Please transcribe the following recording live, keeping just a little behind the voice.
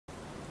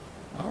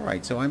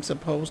Alright, so I'm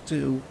supposed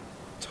to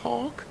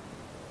talk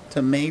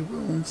to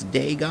Mehrunes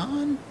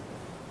Dagon?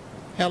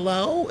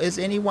 Hello? Is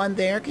anyone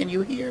there? Can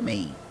you hear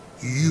me?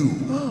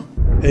 You.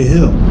 Hey,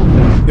 Hill.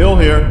 Hill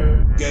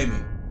here.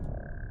 Gaming.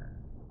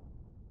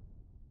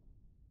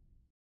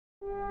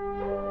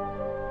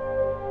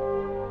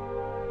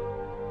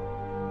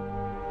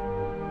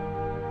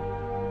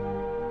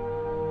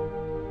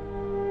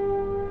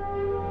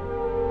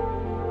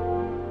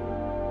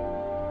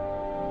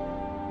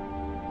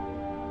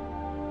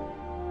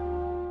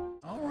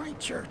 Alright,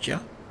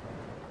 Churcha.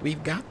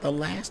 We've got the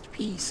last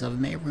piece of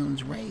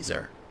Mehrunes'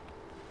 razor.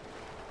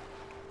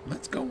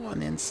 Let's go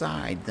on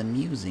inside the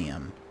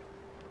museum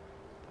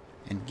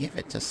and give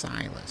it to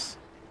Silas.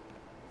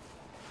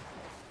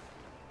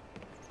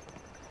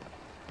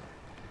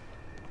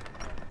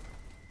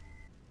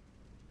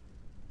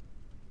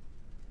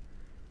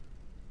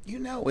 You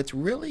know, it's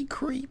really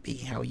creepy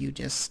how you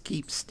just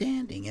keep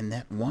standing in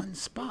that one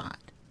spot.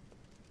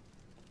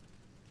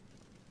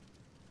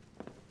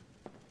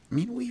 I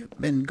mean, we've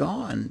been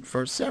gone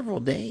for several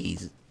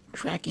days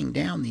tracking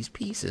down these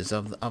pieces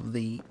of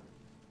the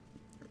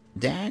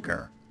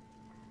dagger.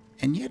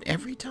 And yet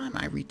every time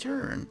I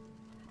return,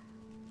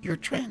 you're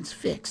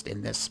transfixed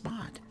in this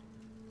spot.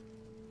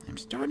 I'm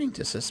starting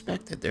to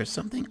suspect that there's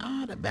something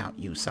odd about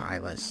you,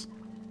 Silas.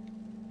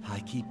 I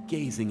keep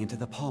gazing into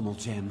the pommel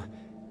gem.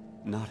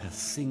 Not a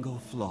single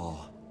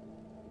flaw.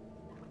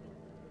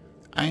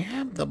 I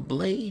have the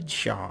blade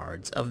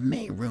shards of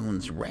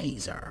Mehrunes'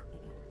 razor.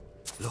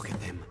 Look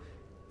at them.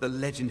 The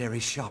legendary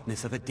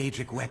sharpness of a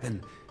Daedric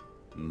weapon.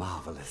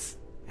 Marvelous.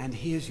 And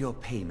here's your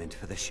payment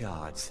for the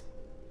shards.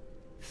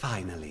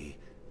 Finally,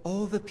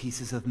 all the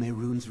pieces of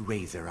Mehrunes'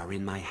 razor are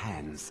in my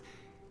hands.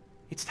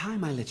 It's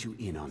time I let you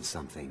in on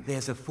something.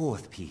 There's a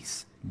fourth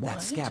piece. What?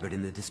 That scabbard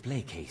in the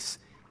display case.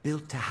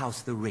 Built to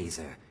house the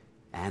razor.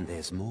 And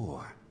there's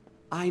more.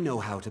 I know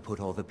how to put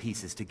all the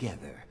pieces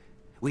together.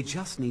 We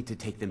just need to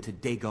take them to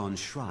Dagon's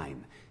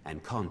shrine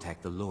and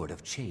contact the Lord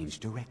of Change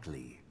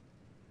directly.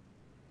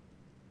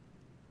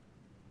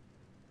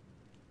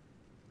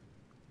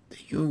 Do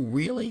you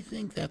really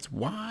think that's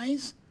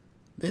wise?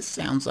 This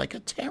sounds like a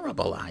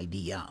terrible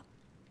idea.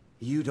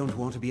 You don't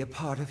want to be a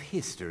part of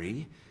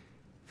history?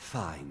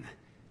 Fine.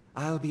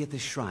 I'll be at the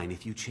shrine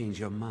if you change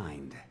your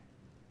mind.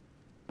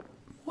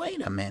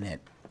 Wait a minute.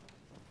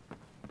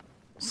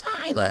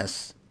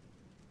 Silas!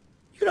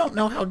 You don't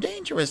know how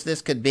dangerous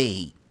this could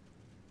be.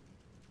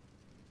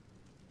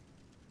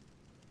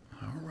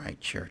 All right,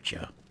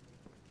 Churcha.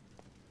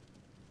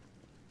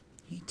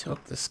 He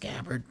took the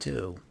scabbard,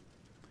 too.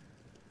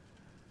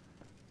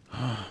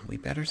 Oh, we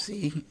better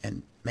see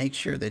and make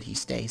sure that he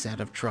stays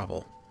out of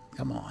trouble.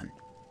 Come on.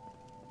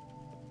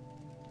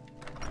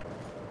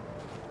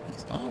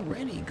 He's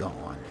already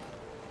gone.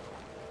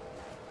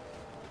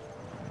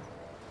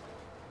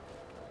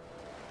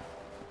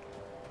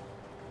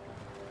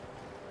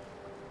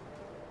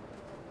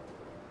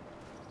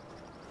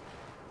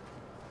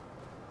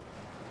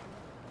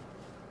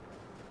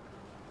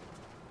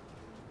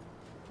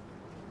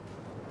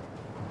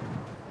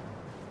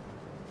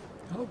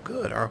 Oh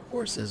good, our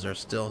horses are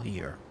still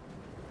here.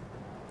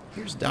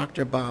 Here's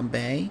Dr.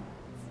 Bombay.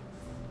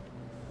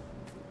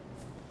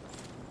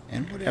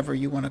 And whatever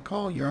you want to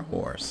call your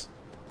horse.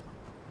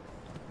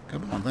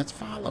 Come on, let's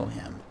follow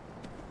him.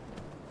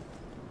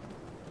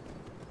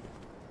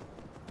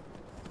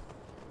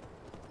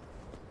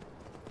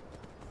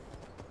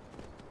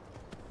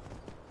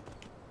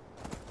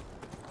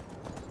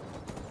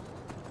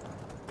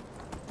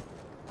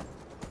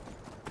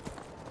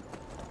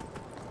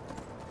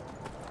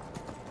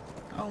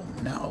 Oh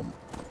no.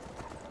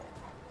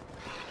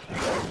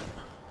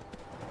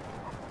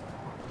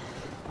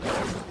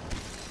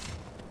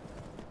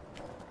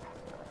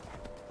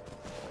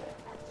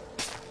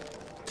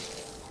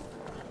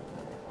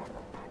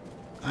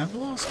 I've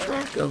lost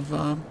track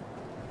of,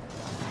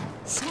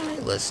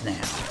 Silas now.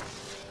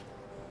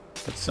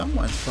 But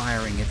someone's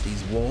firing at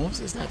these wolves.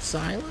 Is that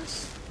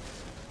Silas?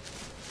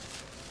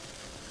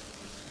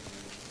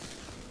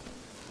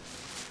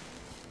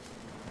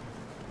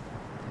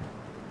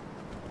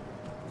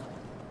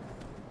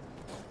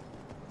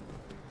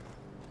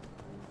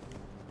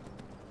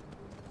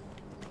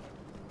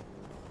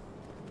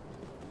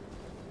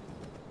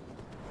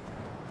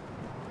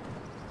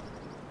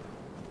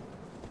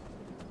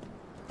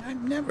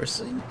 I've never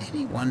seen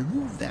anyone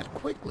move that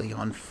quickly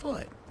on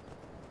foot.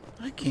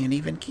 I can't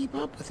even keep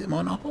up with him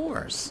on a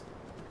horse.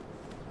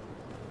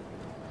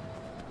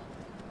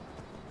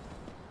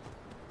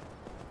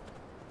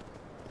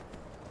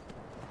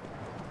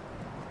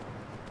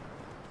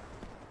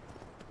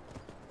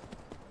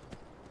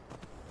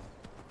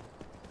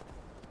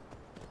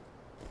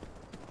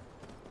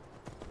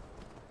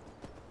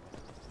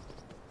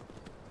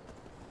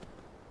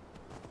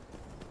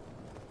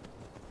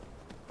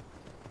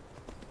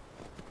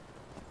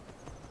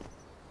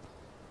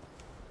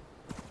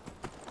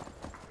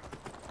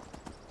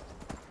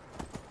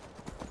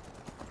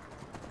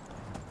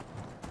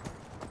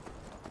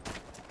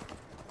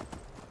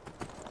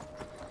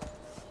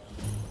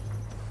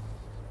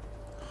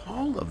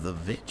 Hall of the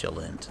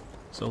Vigilant.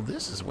 So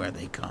this is where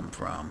they come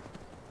from.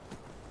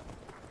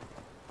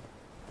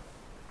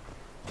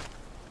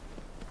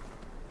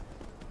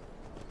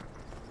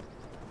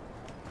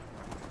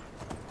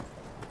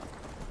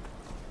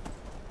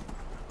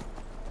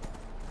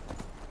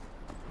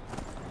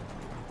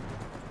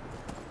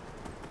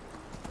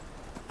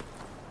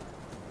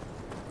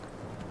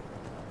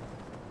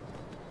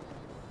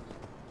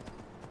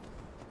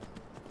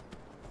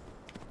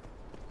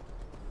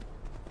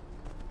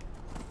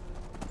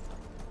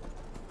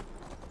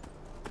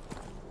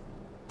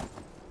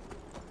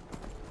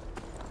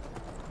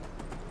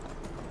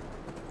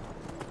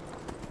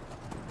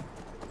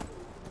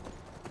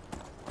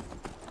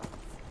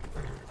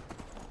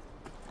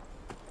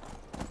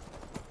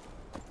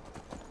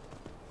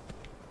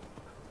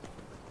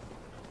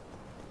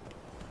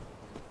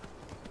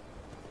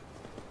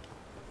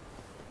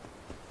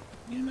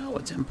 You know,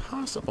 it's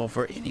impossible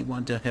for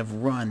anyone to have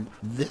run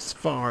this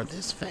far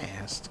this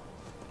fast,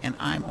 and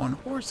I'm on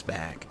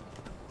horseback.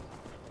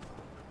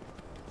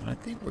 But I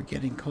think we're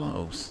getting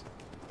close.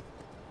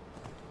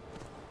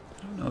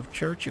 I don't know if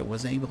Churchill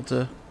was able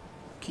to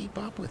keep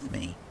up with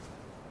me.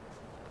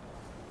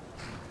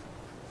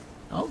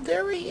 Oh,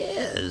 there he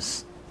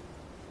is!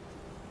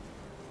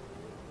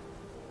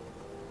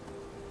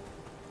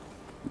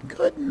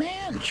 Good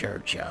man,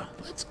 Churchill.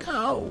 Let's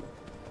go.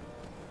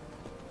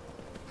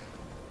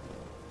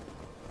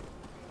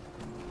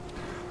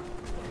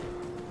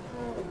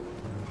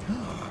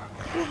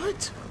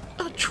 What?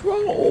 A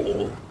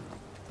troll!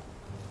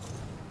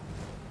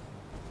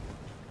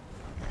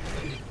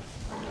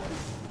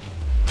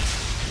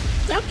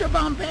 Dr.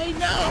 Bombay,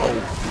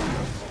 no!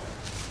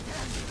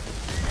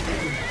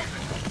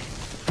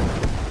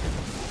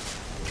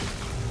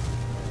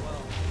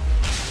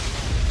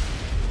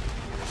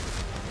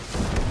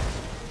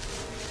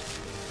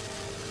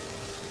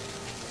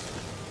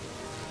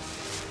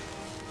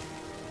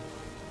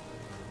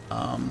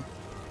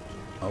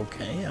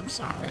 Okay, I'm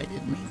sorry. I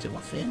didn't mean to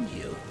offend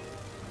you.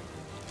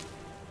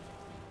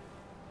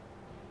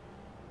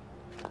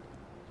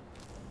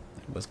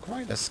 It was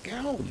quite a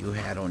scowl you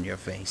had on your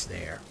face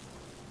there.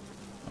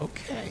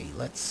 Okay,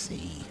 let's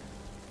see.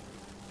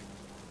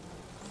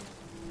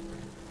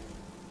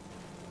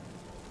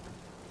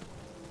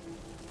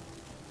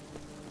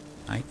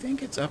 I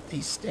think it's up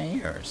these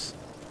stairs.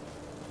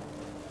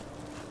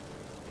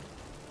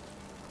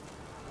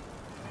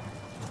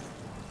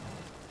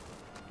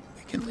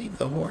 We can leave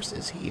the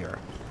horses here.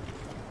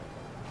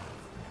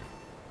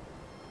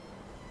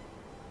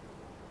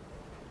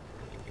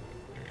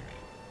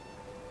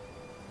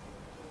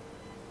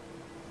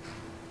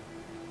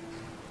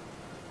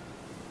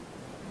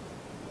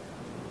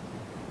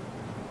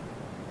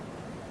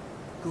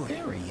 Good.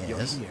 There he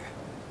You're is. here.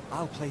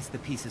 I'll place the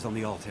pieces on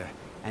the altar,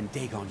 and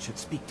Dagon should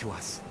speak to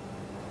us.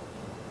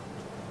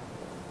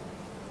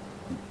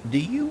 Do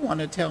you want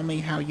to tell me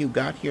how you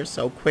got here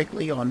so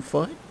quickly on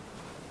foot?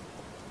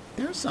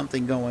 There's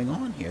something going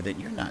on here that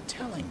you're not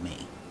telling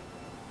me.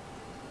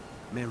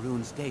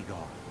 Mehrunes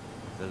Dagon,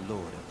 the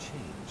Lord of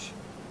Change.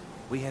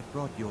 We have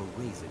brought your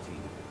razor to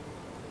you.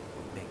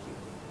 We beg you,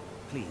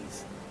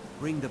 please,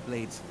 bring the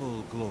blade's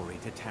full glory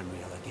to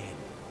Tamriel again.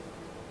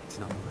 It's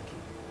not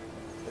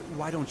working.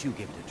 Why don't you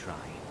give it a try?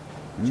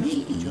 Me?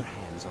 Just put your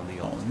hands on the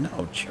altar. Oh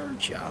no,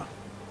 Churchill.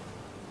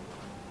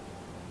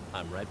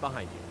 I'm right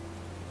behind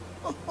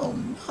you. Oh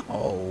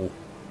no.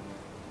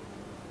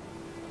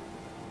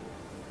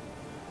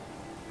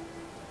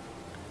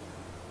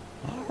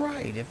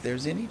 Alright, if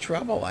there's any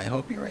trouble, I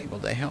hope you're able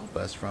to help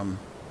us from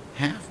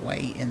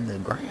halfway in the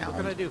ground. What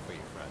can I do for you,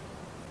 friend?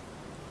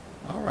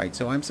 Alright,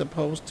 so I'm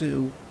supposed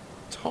to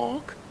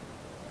talk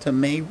to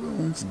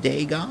Mehrunes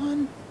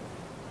Dagon?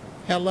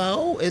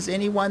 Hello? Is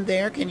anyone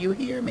there? Can you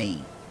hear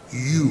me?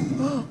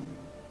 You,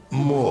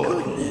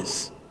 mortal,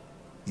 Goodness.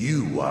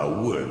 you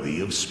are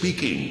worthy of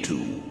speaking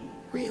to.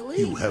 Really?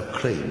 You have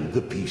claimed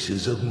the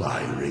pieces of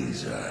my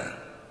razor.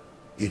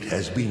 It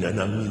has been an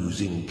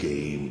amusing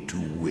game to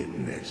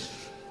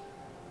witness.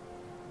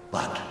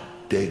 But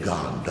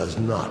Dagon does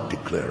not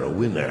declare a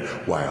winner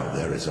while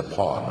there is a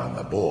pawn on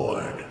the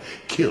board.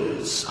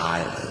 Kill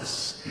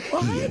Silas.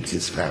 What? He and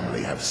his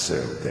family have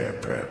served their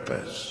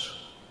purpose.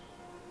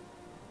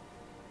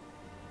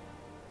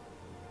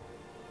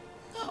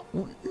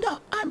 No,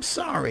 I'm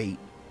sorry.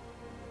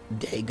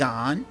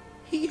 Dagon,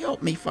 he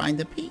helped me find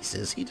the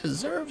pieces. He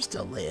deserves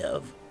to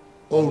live.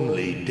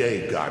 Only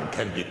Dagon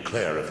can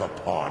declare if a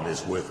pawn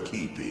is worth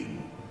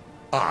keeping.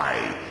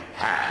 I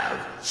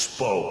have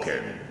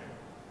spoken.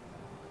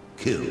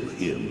 Kill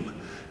him.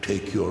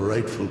 Take your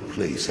rightful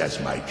place as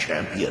my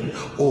champion,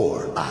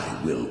 or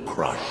I will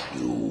crush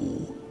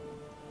you.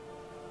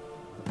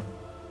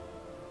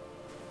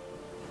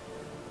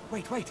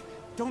 Wait,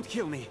 don't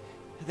kill me.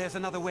 There's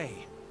another way.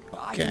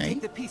 I Okay. can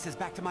take the pieces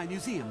back to my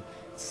museum,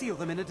 seal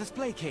them in a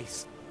display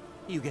case.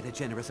 You get a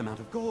generous amount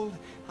of gold,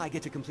 I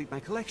get to complete my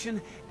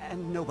collection,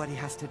 and nobody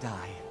has to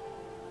die.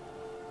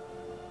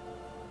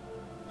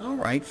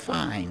 Alright,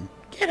 fine.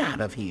 Get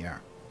out of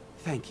here.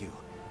 Thank you.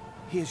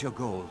 Here's your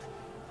gold.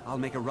 I'll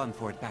make a run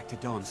for it back to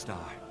Dawnstar.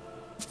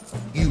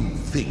 You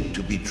think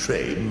to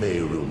betray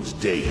Mehrunes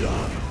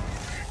Dagon?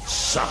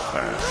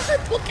 Suffer!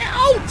 Look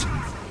out!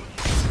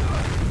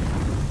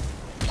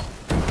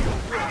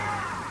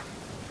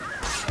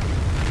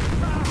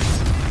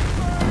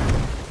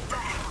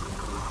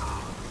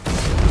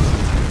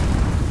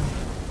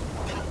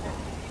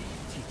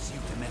 Teach you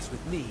to mess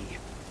with me.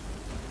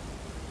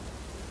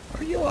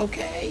 Are you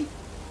okay?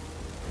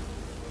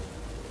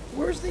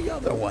 Where's the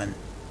other one?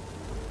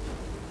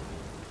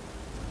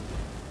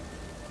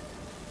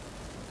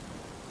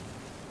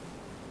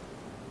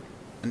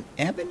 An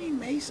ebony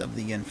mace of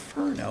the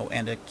Inferno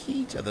and a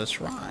key to the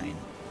shrine.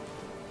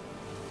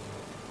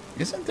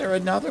 Isn't there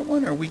another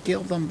one, or we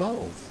killed them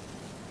both?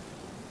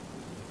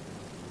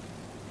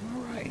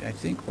 Alright, I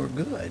think we're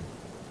good.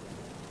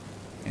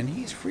 And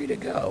he's free to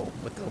go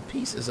with the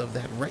pieces of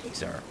that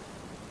razor.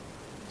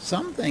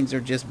 Some things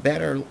are just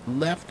better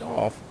left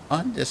off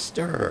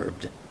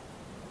undisturbed.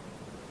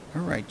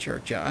 Alright,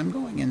 Churcha, I'm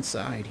going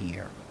inside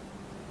here.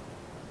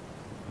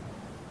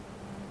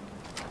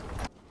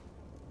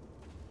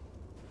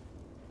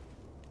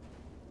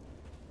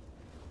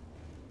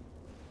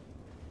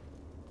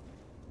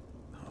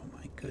 Oh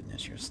my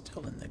goodness, you're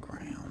still in the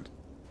ground.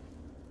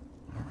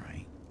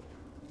 Alright.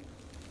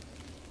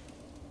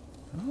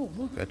 Oh,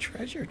 look, a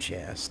treasure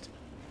chest.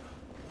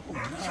 Oh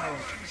no.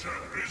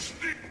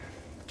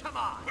 Come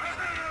on! There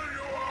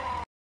you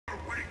are,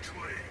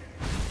 weakling!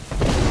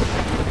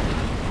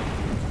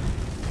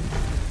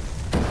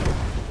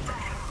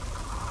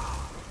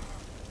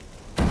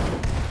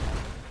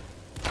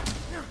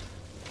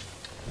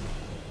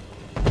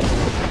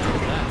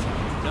 That's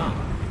done.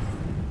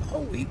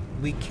 Oh,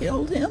 we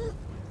killed him?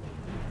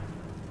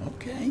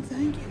 Okay,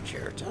 thank you,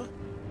 Churcha.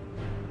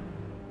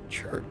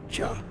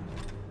 Churcha.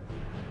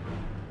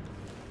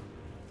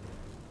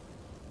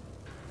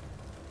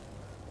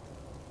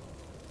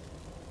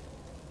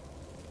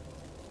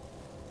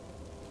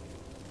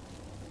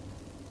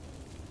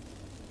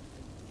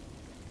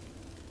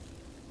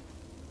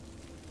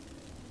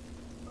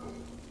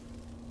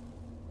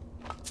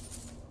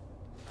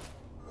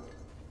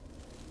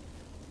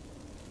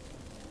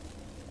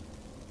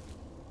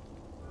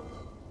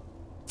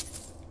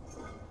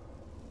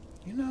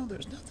 You know,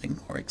 there's nothing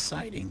more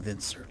exciting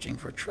than searching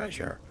for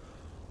treasure.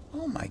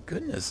 Oh my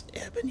goodness,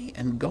 ebony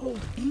and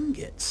gold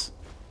ingots.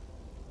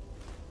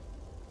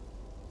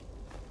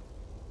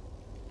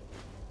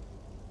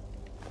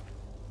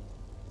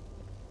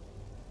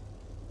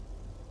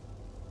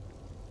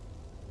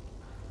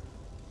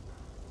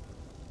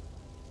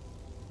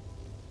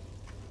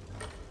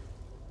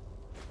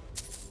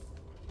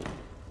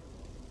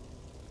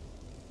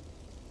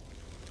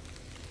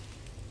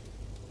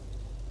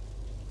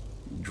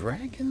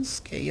 Dragon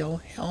Scale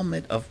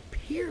Helmet of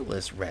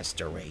Peerless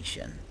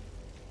Restoration.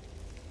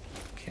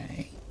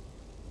 Okay.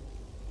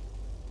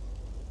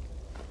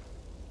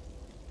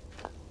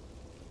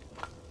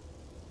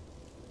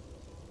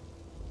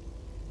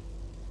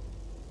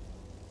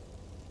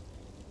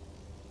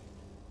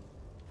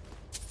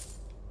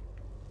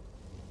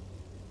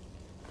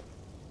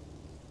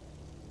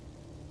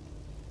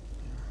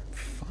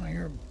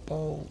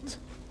 Firebolt.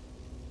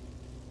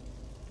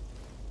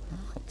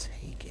 I'll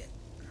take it.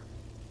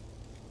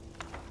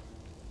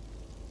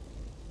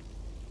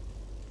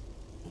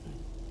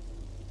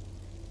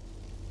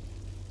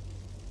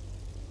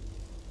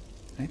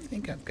 I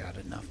think I've got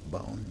enough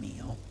bone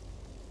meal.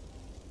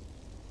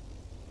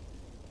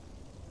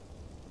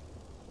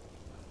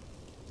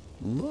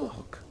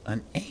 Look,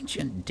 an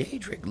ancient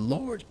Daedric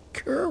Lord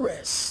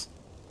Curus.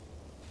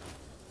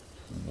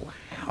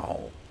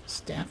 Wow,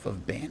 Staff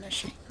of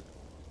Banishing.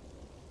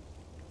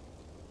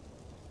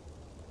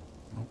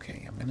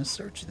 Okay, I'm gonna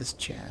search this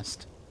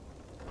chest.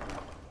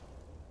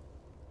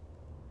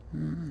 I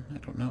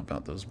don't know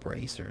about those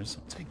bracers.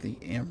 I'll take the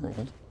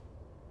emerald.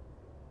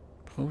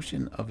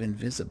 Potion of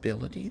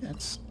invisibility,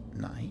 that's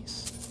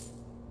nice.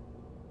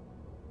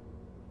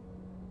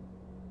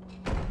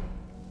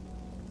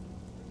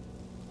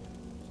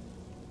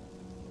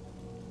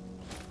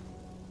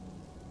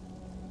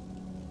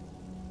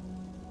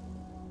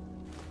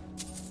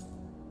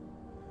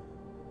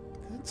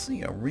 Let's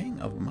see, a ring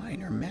of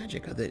minor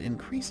magicka that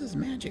increases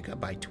magicka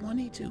by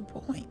 22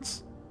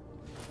 points.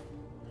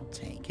 I'll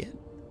take it.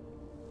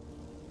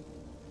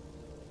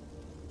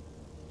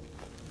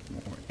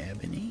 More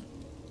ebony.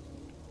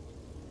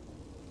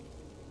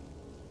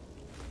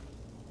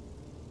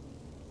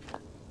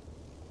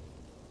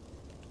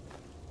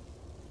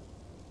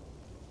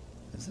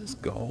 Is this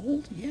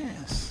gold?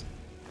 Yes.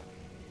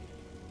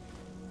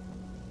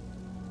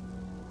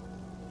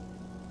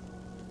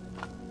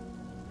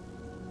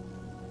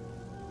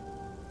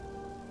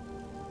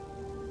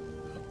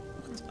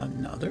 What's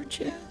another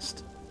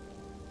chest?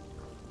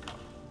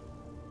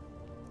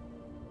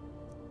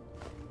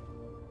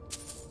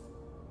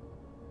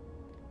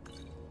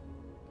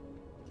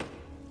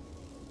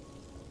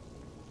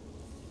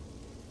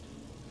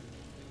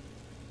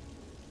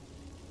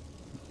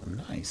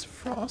 Nice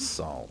frost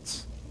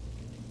salts.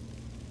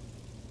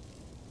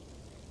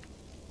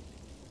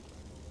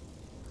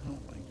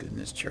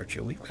 Yes,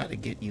 Churchill, we've got to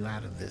get you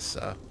out of this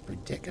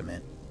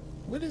predicament.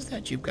 What is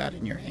that you've got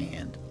in your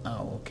hand?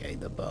 Oh, okay,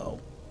 the bow.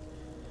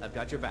 I've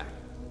got your back.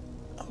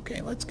 Okay,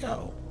 let's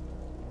go.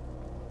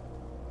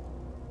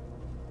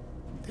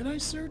 Did I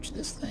search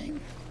this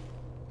thing?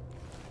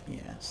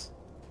 Yes.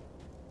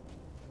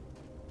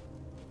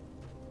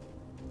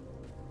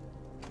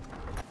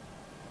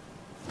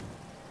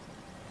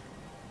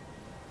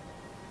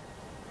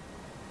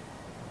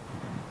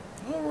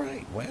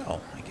 Alright,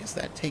 well, I guess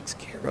that takes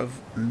care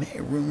of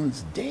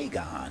Mehrunes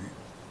Dagon.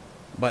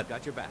 But,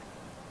 Got your back.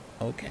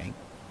 okay.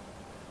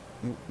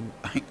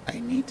 I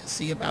need to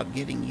see about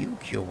getting you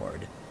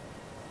cured.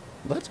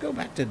 Let's go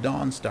back to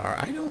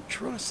Dawnstar. I don't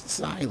trust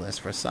Silas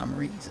for some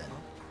reason.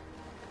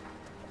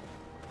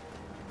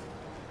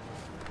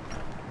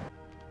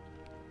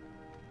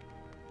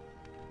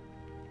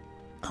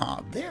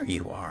 Ah, there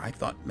you are. I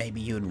thought maybe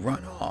you'd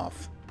run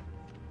off.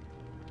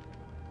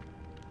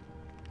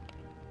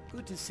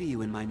 Good to see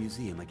you in my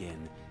museum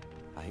again.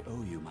 I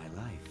owe you my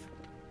life.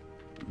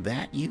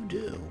 That you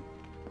do.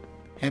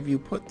 Have you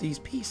put these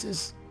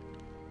pieces?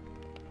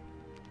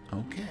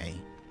 Okay.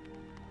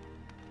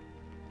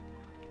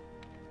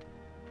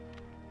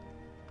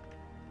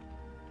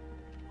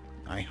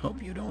 I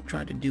hope you don't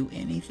try to do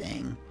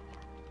anything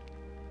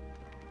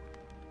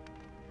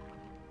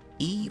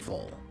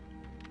evil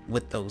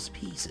with those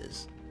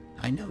pieces.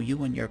 I know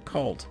you and your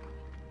cult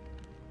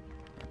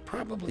are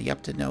probably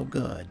up to no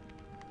good,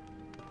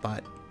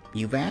 but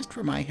you've asked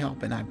for my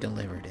help and I've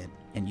delivered it,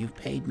 and you've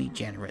paid me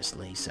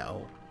generously,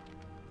 so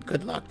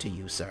good luck to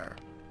you, sir.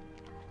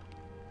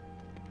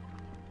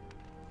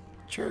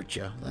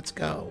 Churcha, let's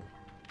go.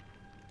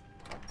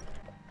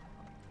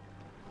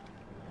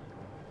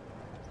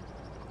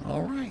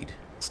 Alright,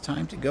 it's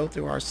time to go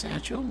through our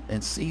satchel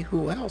and see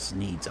who else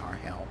needs our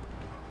help.